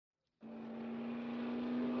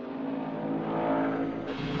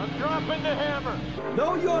dropping the hammer.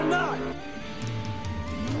 No, you're not.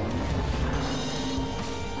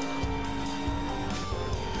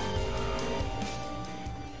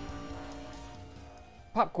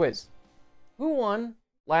 Pop quiz. Who won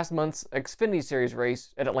last month's Xfinity Series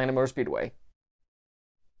race at Atlanta Motor Speedway?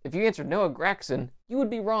 If you answered Noah Gragson, you would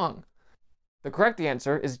be wrong. The correct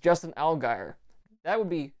answer is Justin Allgaier. That would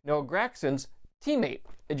be Noah Gragson's teammate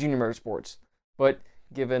at Junior Motorsports. But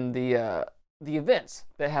given the events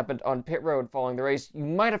that happened on pit road following the race, you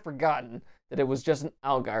might have forgotten that it was Justin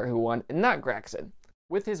Allgaier who won and not Gragson.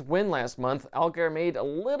 With his win last month, Allgaier made a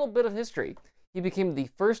little bit of history. He became the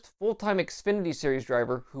first full-time Xfinity Series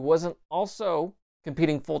driver who wasn't also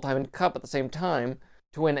competing full-time in Cup at the same time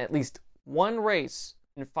to win at least one race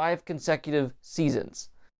in 5 consecutive seasons.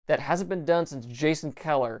 That hasn't been done since Jason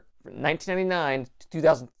Keller from 1999 to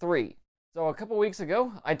 2003. So a couple weeks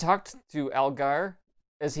ago, I talked to Allgaier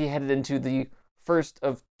as he headed into the first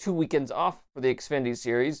of 2 weekends off for the Xfinity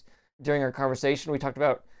Series. During our conversation, we talked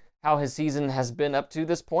about how his season has been up to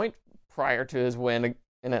this point, prior to his win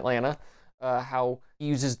in Atlanta, how he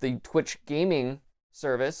uses the Twitch gaming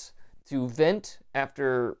service to vent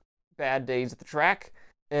after bad days at the track.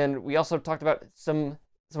 And we also talked about some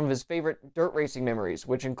of his favorite dirt racing memories,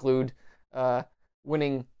 which include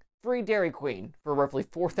winning 3 Dairy Queen for roughly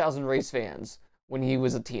 4,000 race fans when he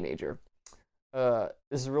was a teenager.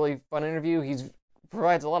 This is a really fun interview. He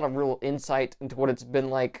provides a lot of real insight into what it's been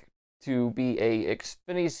like to be a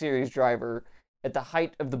Xfinity Series driver at the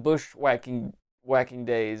height of the bushwhacking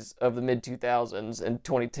days of the mid-2000s and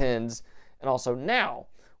 2010s, and also now,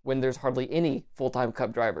 when there's hardly any full-time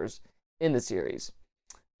Cup drivers in the series.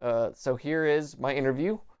 So here is my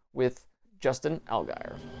interview with Justin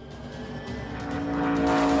Allgaier.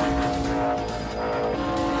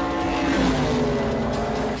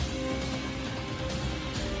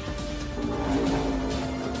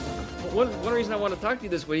 One reason I want to talk to you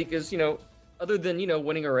this week is, other than,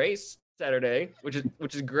 winning a race Saturday, which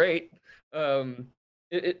is great,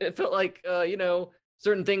 it felt like,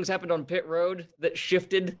 certain things happened on pit road that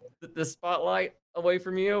shifted the spotlight away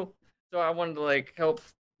from you. So I wanted to help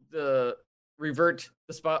revert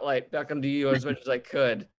the spotlight back onto you as much as I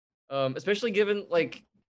could. Especially given I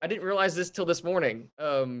didn't realize this till this morning.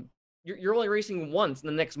 You're only racing once in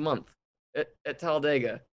the next month at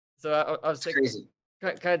Talladega. So I was crazy.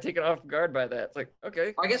 Kind of taken off guard by that. It's like,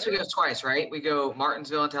 okay. Well, I guess we go twice, right? We go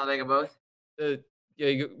Martinsville and Talladega both. Yeah,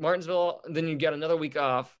 you go Martinsville, and then you get another week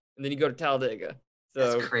off, and then you go to Talladega.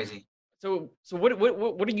 So that's crazy. So what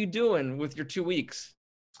are you doing with your 2 weeks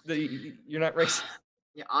that you're not racing?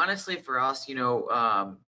 Yeah, honestly, for us,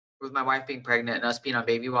 with my wife being pregnant and us being on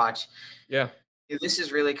baby watch, yeah, this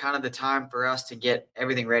is really kind of the time for us to get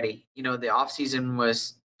everything ready. The off season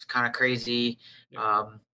was kind of crazy. Yeah.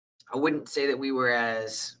 I wouldn't say that we were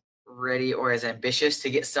as ready or as ambitious to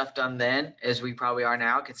get stuff done then as we probably are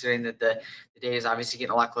now, considering that the day is obviously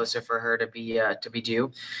getting a lot closer for her to be due.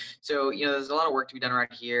 So, there's a lot of work to be done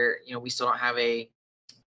around here. We still don't have a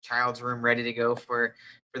child's room ready to go for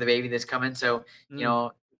the baby that's coming. So,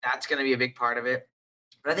 that's going to be a big part of it.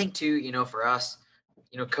 But I think too, for us,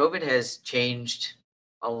 COVID has changed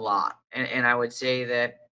a lot. And I would say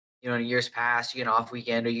that, in years past, you get an off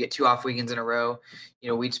weekend or you get 2 off weekends in a row,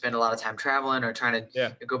 we'd spend a lot of time traveling or trying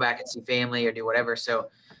to go back and see family or do whatever. So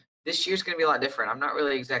this year's going to be a lot different. I'm not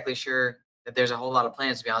really exactly sure that there's a whole lot of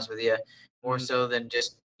plans, to be honest with you, more so than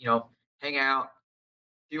just, hang out,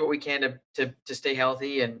 do what we can to stay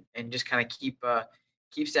healthy and just kind of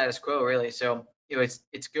keep status quo, really. So,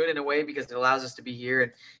 it's good in a way because it allows us to be here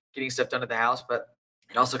and getting stuff done at the house, but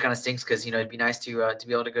it also kind of stinks because, it'd be nice to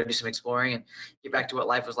be able to go do some exploring and get back to what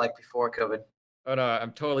life was like before COVID. Oh no,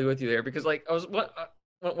 I'm totally with you there because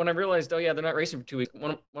when I realized, oh yeah, they're not racing for 2 weeks.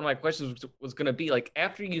 One of my questions was going to be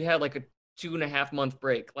after you had a 2.5 month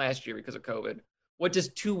break last year because of COVID, what does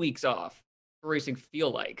 2 weeks off for racing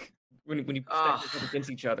feel like when you stack up against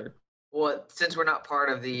each other? Well, since we're not part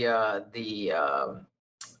of the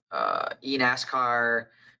eNASCAR, I'm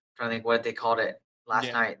trying to think what they called it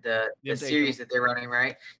last night, the series that they're running,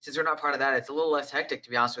 right? Since we're not part of that, it's a little less hectic, to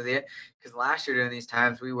be honest with you, because last year during these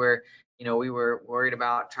times we were worried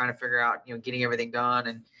about trying to figure out, getting everything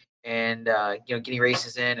done and getting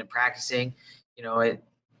races in and practicing.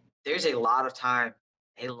 There's a lot of time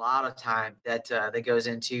that goes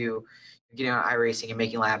into getting on iRacing and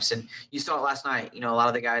making laps. And you saw it last night, a lot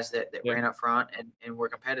of the guys that ran up front and were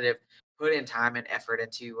competitive put in time and effort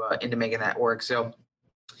into making that work. So,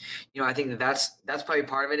 I think that's probably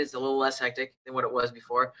part of it. It's a little less hectic than what it was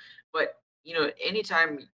before. But,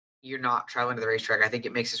 anytime you're not traveling to the racetrack, I think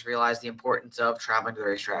it makes us realize the importance of traveling to the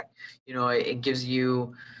racetrack. It gives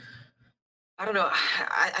you I don't know.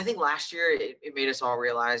 I think last year it made us all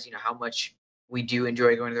realize, how much we do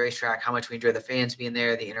enjoy going to the racetrack, how much we enjoy the fans being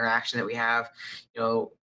there, the interaction that we have.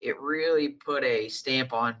 It really put a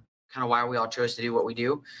stamp on kind of why we all chose to do what we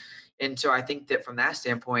do. And so I think that from that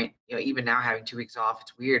standpoint, even now having 2 weeks off,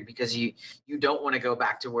 it's weird because you don't want to go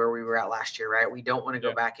back to where we were at last year, right? We don't want to go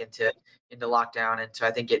Yeah. back into lockdown. And so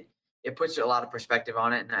I think it puts a lot of perspective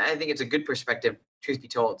on it. And I think it's a good perspective, truth be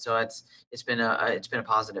told. So it's been a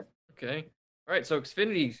positive. Okay. All right. So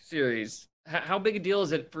Xfinity Series, how big a deal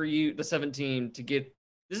is it for you, the 17, to get?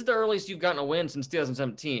 This is the earliest you've gotten a win since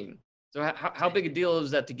 2017. So how big a deal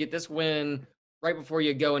is that to get this win right before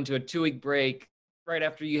you go into a 2-week break, right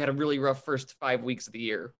after you had a really rough first 5 weeks of the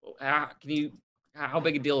year? How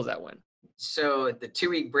big a deal is that win? So the 2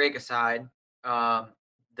 week break aside, um,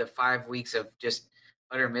 the 5 weeks of just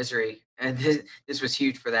utter misery, and this was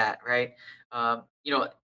huge for that, right? Um, you know,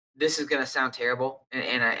 this is gonna sound terrible,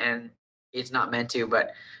 and it's not meant to,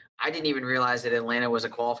 but I didn't even realize that Atlanta was a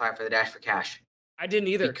qualifier for the Dash for Cash I didn't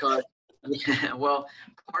either. because, yeah, well,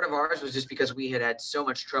 part of ours was just because we had so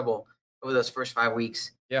much trouble over those first 5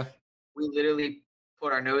 weeks. Yeah. We literally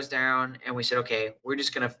put our nose down and we said, okay, we're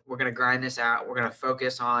gonna grind this out. We're gonna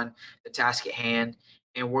focus on the task at hand,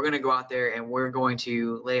 and we're gonna go out there and we're going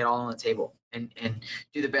to lay it all on the table and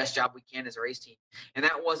do the best job we can as a race team. And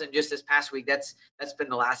that wasn't just this past week. That's been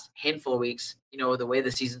the last handful of weeks. The way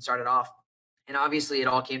the season started off, and obviously it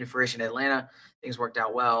all came to fruition in Atlanta. Things worked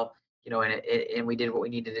out well, and we did what we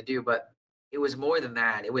needed to do. But it was more than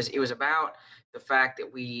that. It was about the fact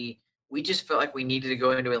that we just felt like we needed to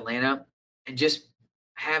go into Atlanta and just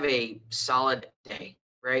have a solid day,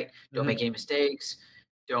 right? Don't Mhm. make any mistakes.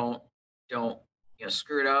 Don't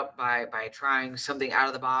screw it up by trying something out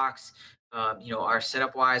of the box. Our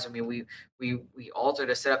setup wise, I mean, we altered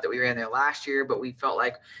a setup that we ran there last year, but we felt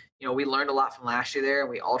like we learned a lot from last year there, and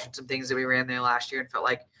we altered some things that we ran there last year, and felt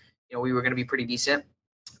like we were going to be pretty decent.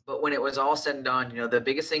 But when it was all said and done, the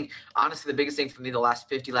biggest thing, honestly, the biggest thing for me the last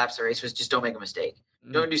 50 laps of the race was just don't make a mistake.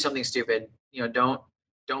 Mm. Don't do something stupid.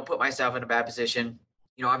 Don't put myself in a bad position.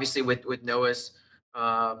 Obviously with Noah's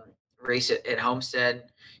um, race at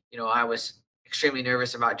Homestead, I was extremely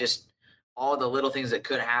nervous about just all the little things that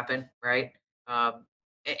could happen, right? And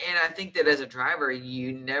I think that as a driver,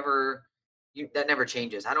 that never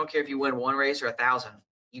changes. I don't care if you win one race or 1,000.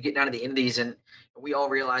 You get down to the end of these, and we all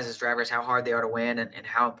realize as drivers how hard they are to win and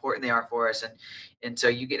how important they are for us. And so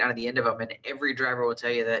you get down to the end of them, and every driver will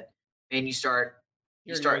tell you that, man, you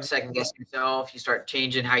You're start second guessing yourself. You start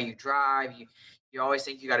changing how you drive. You always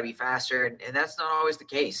think you got to be faster, and that's not always the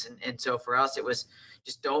case. And so for us, it was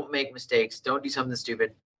just don't make mistakes, don't do something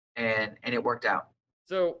stupid, and it worked out.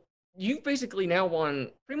 So you've basically now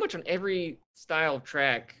won pretty much on every style of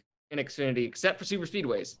track in Xfinity except for super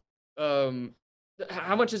speedways. Um,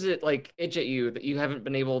 how much is it like itch at you that you haven't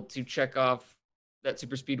been able to check off that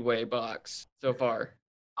super speedway box so far?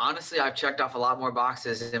 Honestly, I've checked off a lot more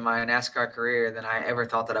boxes in my NASCAR career than I ever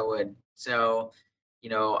thought that I would. So,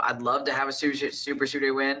 I'd love to have a super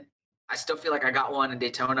shooter win. I still feel like I got one in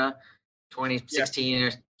Daytona, Yeah. 2016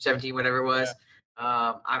 or 17, whatever it was.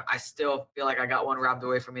 I still feel like I got one robbed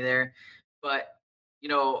away from me there. But you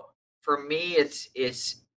know, for me, it's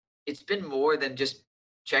been more than just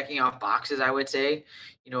checking off boxes. I would say,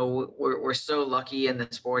 we're so lucky in the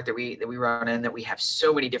sport that we run in, that we have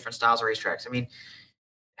so many different styles of racetracks. I mean,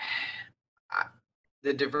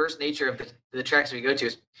 the diverse nature of the tracks we go to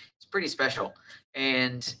is it's pretty special,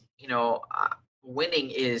 and winning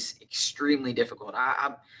is extremely difficult.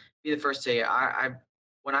 I'll be the first to tell you, I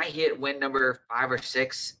when I hit win number 5 or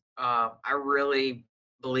 6, I really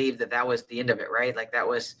believed that was the end of it, right? Like that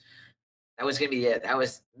was gonna be it. That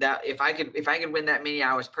was that. If I could win that many,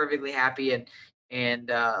 I was perfectly happy, and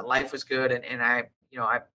life was good. And I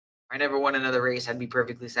never won another race. I'd be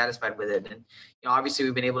perfectly satisfied with it. And obviously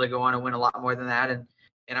we've been able to go on and win a lot more than that. And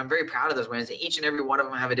I'm very proud of those wins. Each and every one of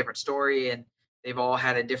them have a different story, and they've all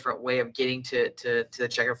had a different way of getting to the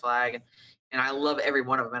checker flag. And I love every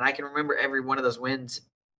one of them. And I can remember every one of those wins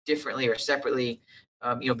differently or separately,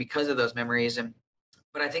 because of those memories.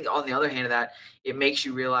 But I think on the other hand of that, it makes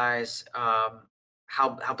you realize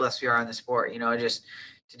how blessed we are in the sport. Just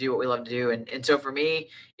to do what we love to do. And so for me,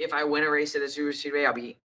 if I win a race at a super speedway, I'll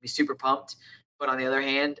be super pumped. But on the other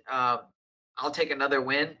hand, I'll take another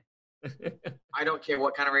win. I don't care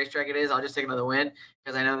what kind of racetrack it is. I'll just take another win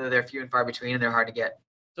because I know that they're few and far between and they're hard to get.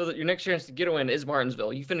 So that your next chance to get a win is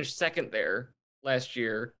Martinsville. You finished second there last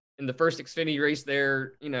year in the first Xfinity race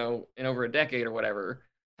there, in over a decade or whatever.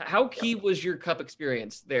 How key was your Cup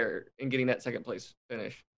experience there in getting that second place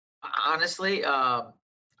finish? Honestly,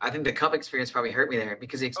 I think the Cup experience probably hurt me there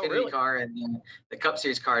because the Oh, Xfinity really? car and the Cup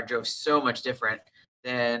Series car drove so much different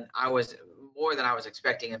than more than I was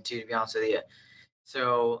expecting them to be honest with you.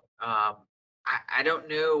 So I don't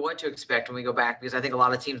know what to expect when we go back because I think a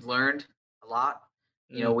lot of teams learned a lot.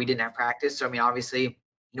 Mm. We didn't have practice, so I mean, obviously,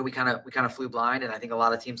 we kind of flew blind, and I think a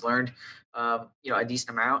lot of teams learned, a decent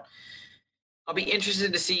amount. I'll be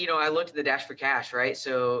interested to see. I looked at the Dash for Cash, right?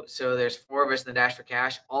 So there's four of us in the Dash for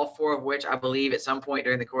Cash, all four of which I believe at some point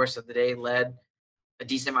during the course of the day led a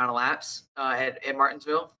decent amount of laps at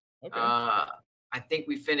Martinsville. Okay. Uh, I think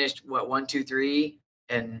we finished what 1, 2, 3,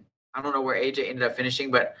 and I don't know where AJ ended up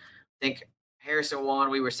finishing, but I think Harrison won.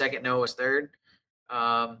 We were second. Noah was third.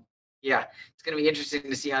 Um, yeah, it's going to be interesting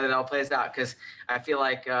to see how that all plays out because I feel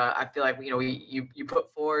like you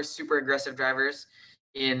put four super aggressive drivers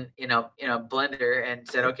in a blender and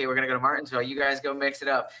said, okay, we're going to go to Martinsville. You guys go mix it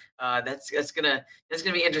up. That's gonna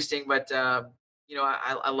be interesting, but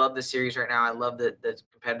I love the series right now. I love the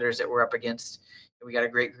competitors that we're up against. We got a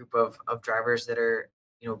great group of drivers that are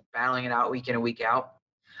battling it out week in and week out.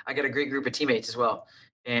 I got a great group of teammates as well,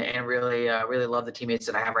 and really love the teammates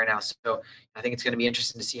that I have right now. So I think it's going to be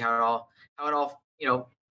interesting to see how it all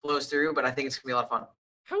flows through. But I think it's going to be a lot of fun.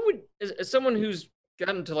 How would, as someone who's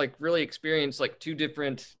gotten to like really experience like two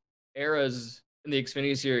different eras in the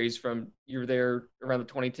Xfinity series, from you were there around the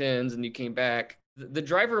 2010s and you came back, the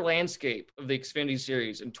driver landscape of the Xfinity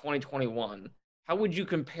series in 2021, how would you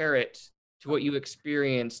compare it to what you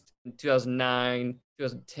experienced in 2009,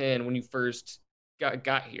 2010 when you first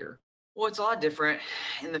got here? Well, it's a lot different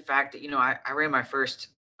in the fact that I ran my first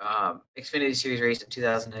Xfinity Series race in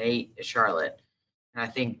 2008 at Charlotte, and I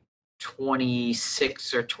think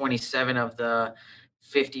 26 or 27 of the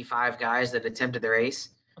 55 guys that attempted the race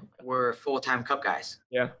were full-time Cup guys,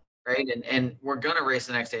 Yeah. right? And we're gonna race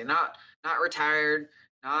the next day, not retired,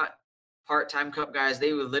 not part-time Cup guys.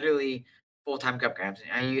 They were literally full-time Cup guys.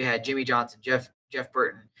 And you had Jimmy Johnson, Jeff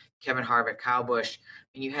Burton, Kevin Harvick, Kyle Busch,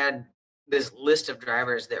 and you had this list of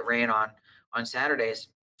drivers that ran on Saturdays.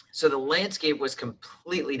 So the landscape was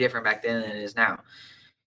completely different back then than it is now.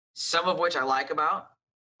 Some of which I like about,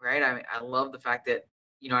 right? I mean, I love the fact that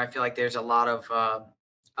I feel like there's a lot of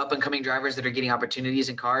up and coming drivers that are getting opportunities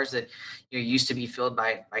in cars that used to be filled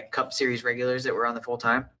by Cup Series regulars that were on the full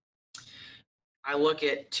time. I look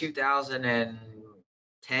at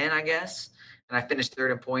 2010, I guess, and I finished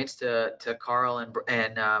third in points to Carl and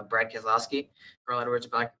Brad Keselowski, Carl Edwards,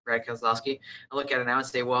 Brad Keselowski. I look at it now and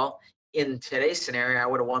say, well, in today's scenario, I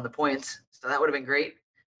would have won the points, so that would have been great.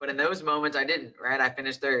 But in those moments, I didn't. Right, I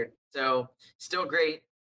finished third, so still great,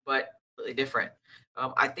 but really different.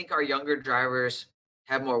 I think our younger drivers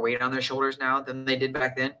have more weight on their shoulders now than they did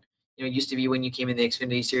back then. It used to be when you came in the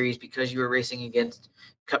Xfinity Series because you were racing against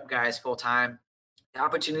Cup guys full time, the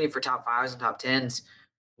opportunity for top fives and top tens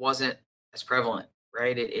wasn't as prevalent,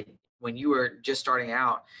 right? It when you were just starting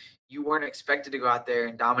out, you weren't expected to go out there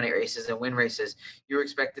and dominate races and win races. You were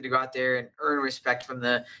expected to go out there and earn respect from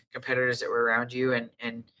the competitors that were around you and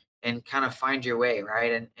kind of find your way,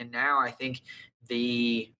 right? And now I think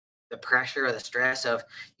the pressure or the stress of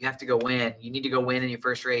you have to go win. You need to go win in your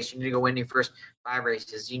first race. You need to go win your first 5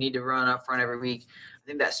 races. You need to run up front every week. I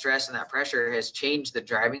think that stress and that pressure has changed the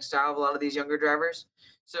driving style of a lot of these younger drivers.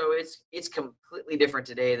 So it's completely different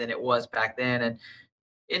today than it was back then. And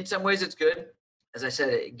in some ways it's good. As I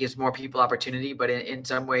said, it gives more people opportunity, but in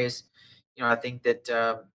some ways, I think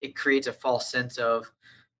that it creates a false sense of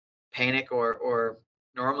panic or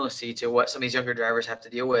normalcy to what some of these younger drivers have to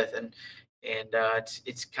deal with. And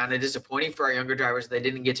it's kind of disappointing for our younger drivers. They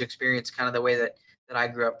didn't get to experience kind of the way that I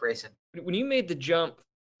grew up racing. When you made the jump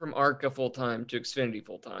from ARCA full time to Xfinity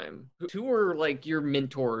full time, who were like your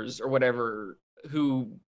mentors or whatever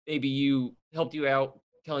who maybe you helped you out,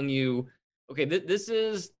 telling you, okay, this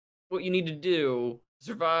is what you need to do to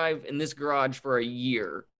survive in this garage for a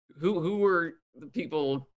year? Who were the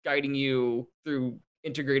people guiding you through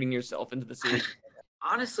integrating yourself into the series?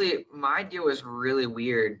 Honestly, my deal was really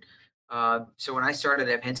weird. So when I started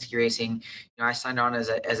at Penske Racing, I signed on as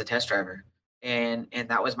a test driver, and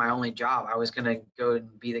that was my only job. I was gonna go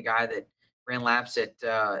and be the guy that ran laps at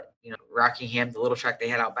Rockingham, the little track they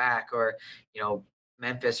had out back, or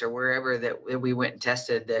Memphis or wherever that we went and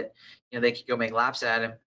tested that they could go make laps at.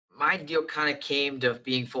 And my deal kind of came to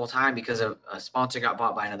being full time because a sponsor got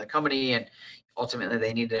bought by another company, and ultimately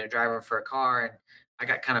they needed a driver for a car, and I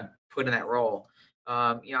got kind of put in that role.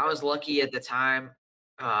 I was lucky at the time.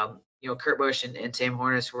 Kurt Busch and Sam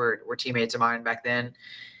Hornish were teammates of mine back then,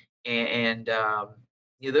 and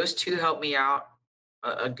those two helped me out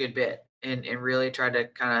a good bit, and really tried to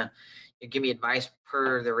kind of give me advice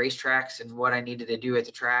per the racetracks and what I needed to do at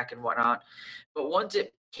the track and whatnot. But once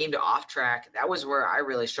it came to off track, that was where I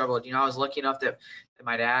really struggled. I was lucky enough that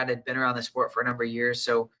my dad had been around the sport for a number of years.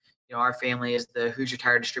 So, our family is the Hoosier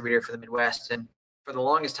Tire distributor for the Midwest. And for the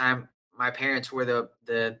longest time, my parents were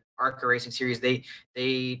the ARCA Racing Series. They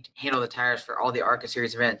handle the tires for all the ARCA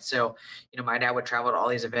Series events. So, my dad would travel to all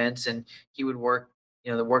these events and he would work,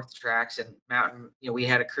 the tracks and mountain. We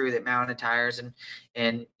had a crew that mounted tires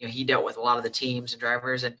and he dealt with a lot of the teams and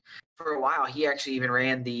drivers. And for a while, he actually even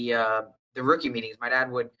ran the rookie meetings. My dad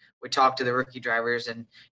would talk to the rookie drivers and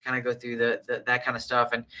kind of go through the that kind of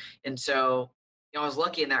stuff. And so I was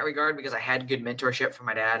lucky in that regard because I had good mentorship from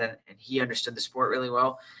my dad and he understood the sport really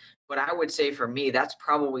well. But I would say for me, that's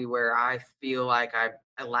probably where I feel like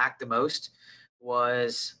I lacked the most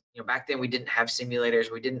was, back then we didn't have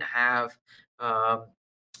simulators. We didn't have, um,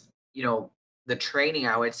 the training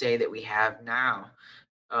I would say that we have now,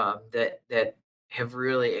 that have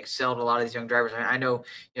really excelled a lot of these young drivers. I know,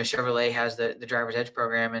 Chevrolet has the driver's edge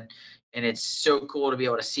program, and it's so cool to be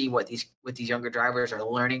able to see what these younger drivers are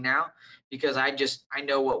learning now, because I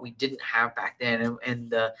know what we didn't have back then, and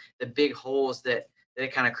the big holes that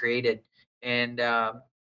it kind of created. And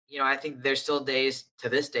I think there's still days to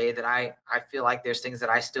this day that I feel like there's things that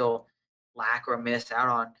I still lack or missed out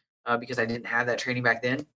on, because I didn't have that training back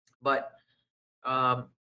then. But um,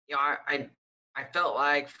 I felt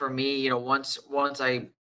like for me, once I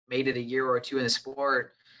made it a year or two in the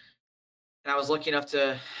sport, and I was lucky enough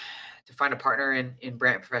to find a partner in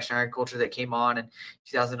Brant Professional Agriculture that came on in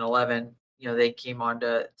 2011. They came on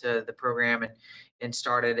to the program and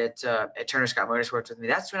started at Turner Scott Motorsports with me.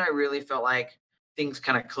 That's when I really felt like things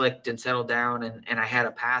kind of clicked and settled down, and I had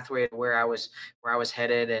a pathway to where I was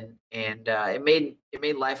headed, and it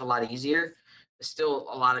made life a lot easier. There's still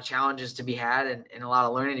a lot of challenges to be had and a lot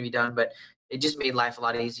of learning to be done, but it just made life a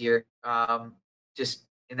lot easier, just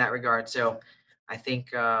in that regard. So I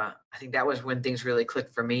think that was when things really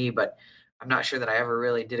clicked for me, but I'm not sure that I ever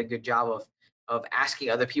really did a good job of asking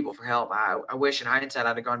other people for help. I wish in hindsight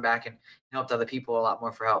I'd have gone back and helped other people a lot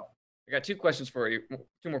more for help. I got two questions for you.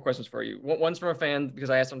 Two more questions for you. One's from a fan because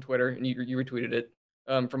I asked on Twitter and you retweeted it.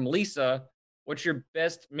 From Lisa, what's your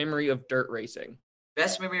best memory of dirt racing?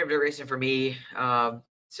 Best memory of dirt racing for me.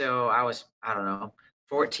 So I don't know,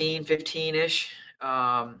 14, 15 ish.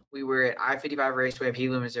 We were at I-55 Raceway in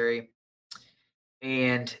Peabody, Missouri,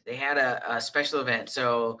 and they had a special event.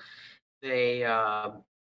 So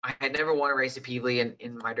I had never won a race at Peabody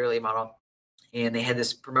in my dirt late model, and they had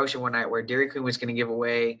this promotion one night where Dairy Queen was going to give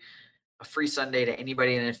away a free Sunday to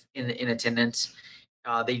anybody in attendance.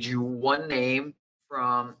 They drew one name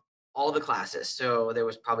from all the classes, so there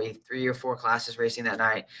was probably 3 or 4 classes racing that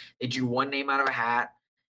night. They drew one name out of a hat,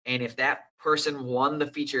 and if that person won the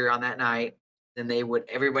feature on that night, then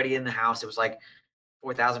everybody in the house, it was like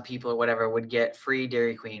 4,000 people or whatever, would get free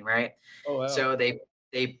Dairy Queen, right? Oh wow. So they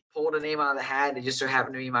pulled a name out of the hat. It just so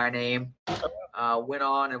happened to be my name. Went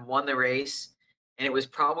on and won the race, and it was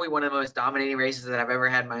probably one of the most dominating races that I've ever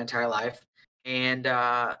had in my entire life. And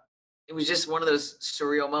it was just one of those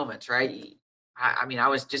surreal moments, right? I mean, I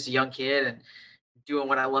was just a young kid and doing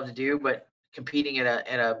what I love to do, but competing at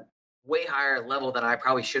a way higher level than I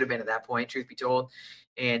probably should have been at that point, truth be told,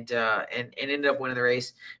 and ended up winning the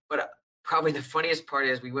race. But probably the funniest part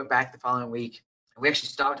is we went back the following week. And we actually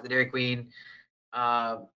stopped at the Dairy Queen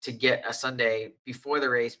to get a Sunday before the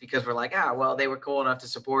race because we're like, well, they were cool enough to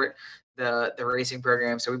support the racing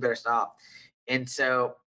program, so we better stop. And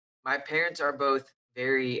so my parents are both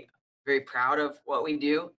very, very proud of what we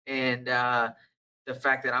do and the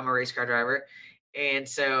fact that I'm a race car driver. And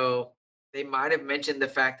so they might have mentioned the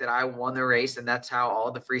fact that I won the race, and that's how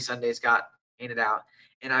all the free Sundays got handed out.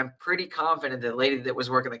 And I'm pretty confident the lady that was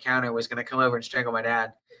working the counter was going to come over and strangle my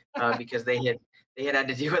dad because they had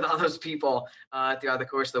to deal with all those people throughout the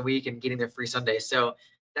course of the week and getting their free Sundays. So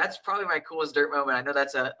that's probably my coolest dirt moment. I know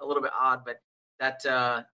that's a little bit odd, but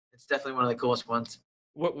it's definitely one of the coolest ones.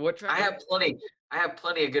 What track? I have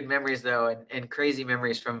plenty of good memories though, and crazy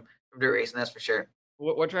memories from dirt racing. That's for sure.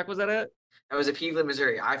 What track was that at? That was at Peabody,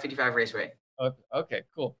 Missouri, I-55 Raceway. Okay,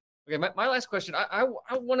 cool. Okay, my last question. I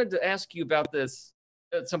wanted to ask you about this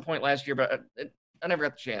at some point last year, but I never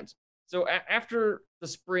got the chance. So after the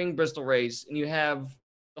spring Bristol race, and you have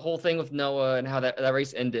the whole thing with Noah and how that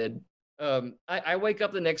race ended, I wake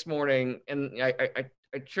up the next morning and I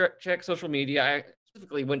check social media. I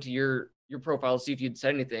specifically went to your profile to see if you'd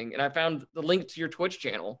said anything, and I found the link to your Twitch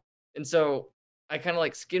channel. And so I kind of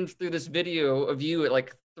like skimmed through this video of you at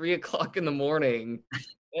like 3 o'clock in the morning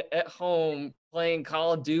at home playing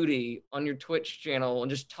Call of Duty on your Twitch channel and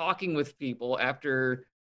just talking with people after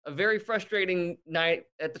a very frustrating night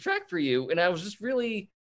at the track for you. And I was just really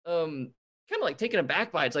kind kind of like taken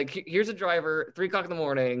aback by it. It's like, here's a driver, 3 o'clock in the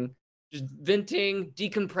morning, just venting,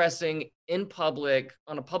 decompressing in public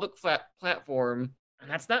on a public platform. And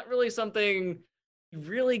that's not really something you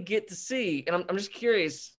really get to see. And I'm just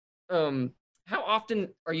curious, how often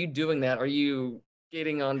are you doing that? Are you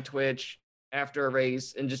getting on Twitch after a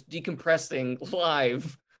race and just decompressing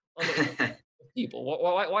live on the people?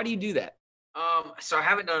 Why do you do that? So I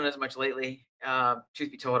haven't done it as much lately.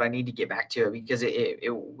 Truth be told, I need to get back to it because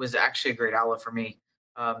it was actually a great outlet for me.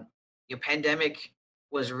 Pandemic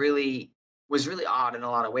was really was really odd in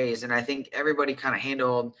a lot of ways, and I think everybody kind of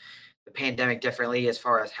handled the pandemic differently as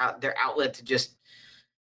far as how their outlet to just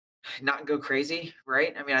not go crazy,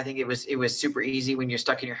 right? I mean, I think it was super easy when you're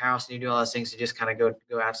stuck in your house and you're doing all those things to just kind of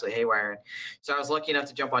go absolutely haywire. And so I was lucky enough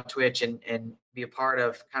to jump on Twitch and be a part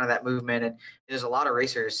of kind of that movement. And there's a lot of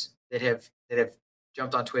racers that have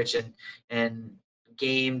jumped on Twitch and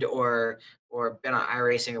gamed or been on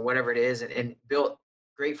iRacing or whatever it is and built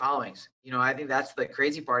great followings. I think that's the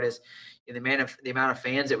crazy part is the amount of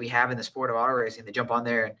fans that we have in the sport of auto racing that jump on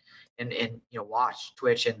there and watch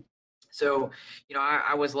Twitch. And so,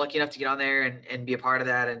 I was lucky enough to get on there and be a part of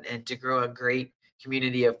that and to grow a great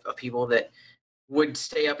community of people that would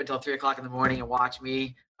stay up until 3 o'clock in the morning and watch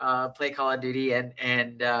me play Call of Duty and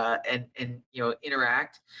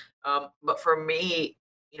interact. But for me,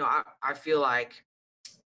 I feel like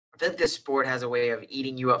that this sport has a way of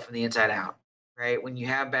eating you up from the inside out, right? When you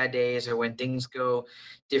have bad days or when things go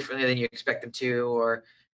differently than you expect them to, or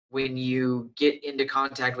when you get into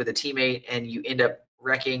contact with a teammate and you end up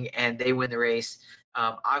wrecking and they win the race.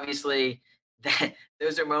 Obviously, that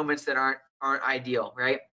those are moments that aren't ideal,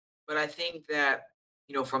 right? But I think that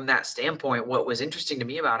from that standpoint, what was interesting to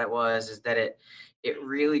me about it is that it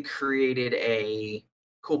really created a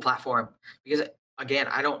cool platform because again,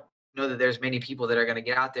 I don't know that there's many people that are going to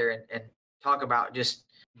get out there and talk about just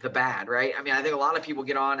the bad, right? I mean, I think a lot of people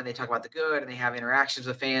get on and they talk about the good and they have interactions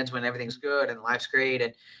with fans when everything's good and life's great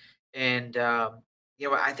and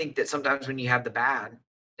I think that sometimes when you have the bad,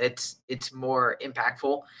 it's more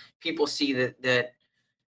impactful. People see that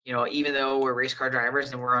even though we're race car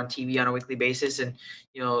drivers and we're on TV on a weekly basis, and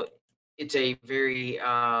it's a very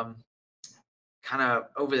kind of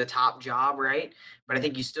over the top job, right? But I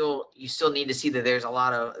think you still need to see that there's a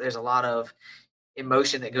lot of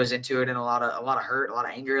emotion that goes into it and a lot of hurt, a lot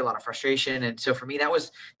of anger, a lot of frustration. And so for me, that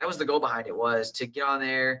was the goal behind it, was to get on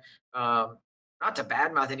there, not to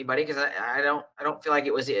badmouth anybody, because I don't feel like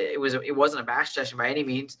it wasn't a bash session by any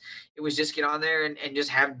means. It was just get on there and just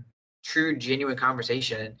have true, genuine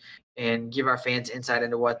conversation and give our fans insight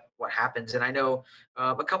into what happens. And I know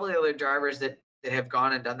a couple of the other drivers that have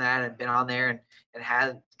gone and done that and been on there and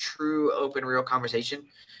had true, open, real conversation.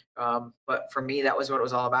 But for me, that was what it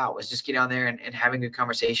was all about, was just getting on there and having a good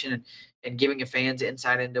conversation and giving your fans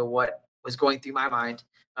insight into what was going through my mind.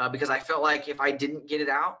 Because I felt like if I didn't get it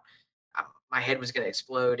out, my head was going to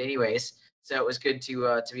explode anyways. So it was good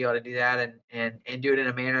to be able to do that and do it in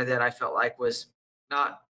a manner that I felt like was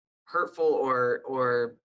not hurtful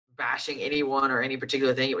or bashing anyone or any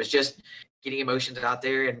particular thing. It was just getting emotions out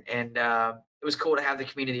there, and it was cool to have the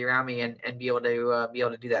community around me and be able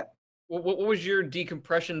to do that. What was your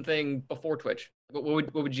decompression thing before Twitch?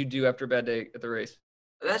 What would you do after a bad day at the race?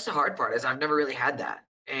 That's the hard part, is I've never really had that.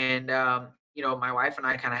 And my wife and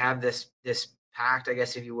I kind of have this pact, I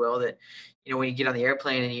guess, if you will, that when you get on the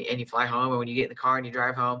airplane and you fly home, and when you get in the car and you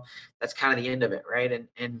drive home, that's kind of the end of it, right?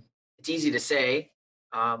 And it's easy to say,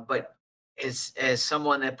 but as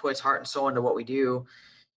someone that puts heart and soul into what we do,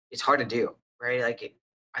 it's hard to do, right?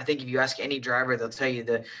 I think if you ask any driver, they'll tell you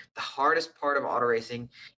the hardest part of auto racing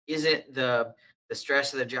isn't the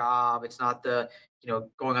stress of the job. It's not the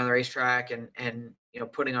going on the racetrack and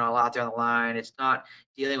putting on a lot there on the line. It's not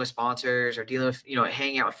dealing with sponsors or dealing with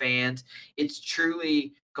hanging out with fans. It's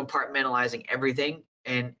truly compartmentalizing everything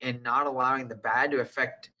and not allowing the bad to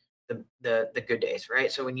affect the good days, right?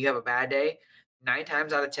 So when you have a bad day, 9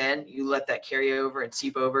 times out of 10, you let that carry over and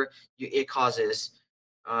seep over. It causes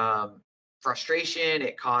frustration.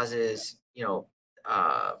 It causes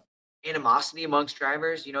animosity amongst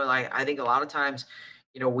drivers. I think a lot of times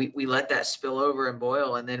we let that spill over and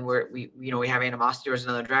boil, and then we have animosity towards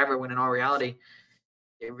another driver, when in all reality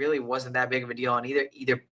it really wasn't that big of a deal on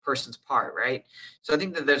either person's part, right? So I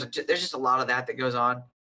think that there's just a lot of that goes on.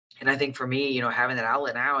 And I think for me, having that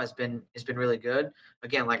outlet now has been really good.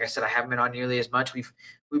 Again, like I said, I haven't been on nearly as much.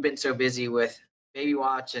 We've been so busy with Baby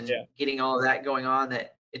Watch and getting all of that going on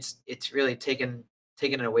that it's really taken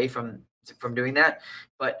it away from doing that.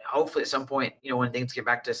 But hopefully at some point, when things get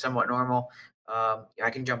back to somewhat normal, I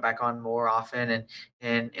can jump back on more often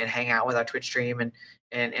and hang out with our Twitch stream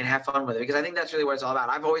and have fun with it, because I think that's really what it's all about.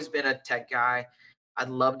 I've always been a tech guy. I'd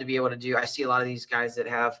love to be able to do. I see a lot of these guys that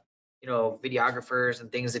have, videographers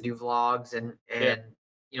and things that do vlogs and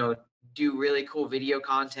do really cool video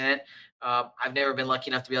content. I've never been lucky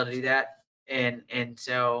enough to be able to do that, and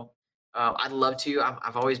so I'd love to.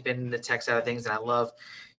 I've always been the tech side of things, and I love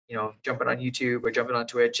jumping on YouTube or jumping on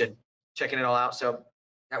Twitch and checking it all out. So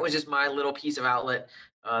that was just my little piece of outlet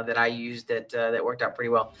that I used that worked out pretty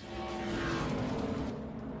well.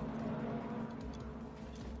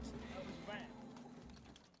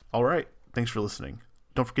 All right. Thanks for listening.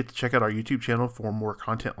 Don't forget to check out our YouTube channel for more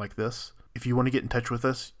content like this. If you want to get in touch with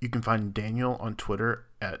us, you can find Daniel on Twitter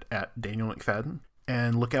at Daniel McFadden,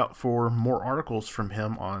 and look out for more articles from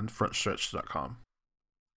him on frontstretch.com.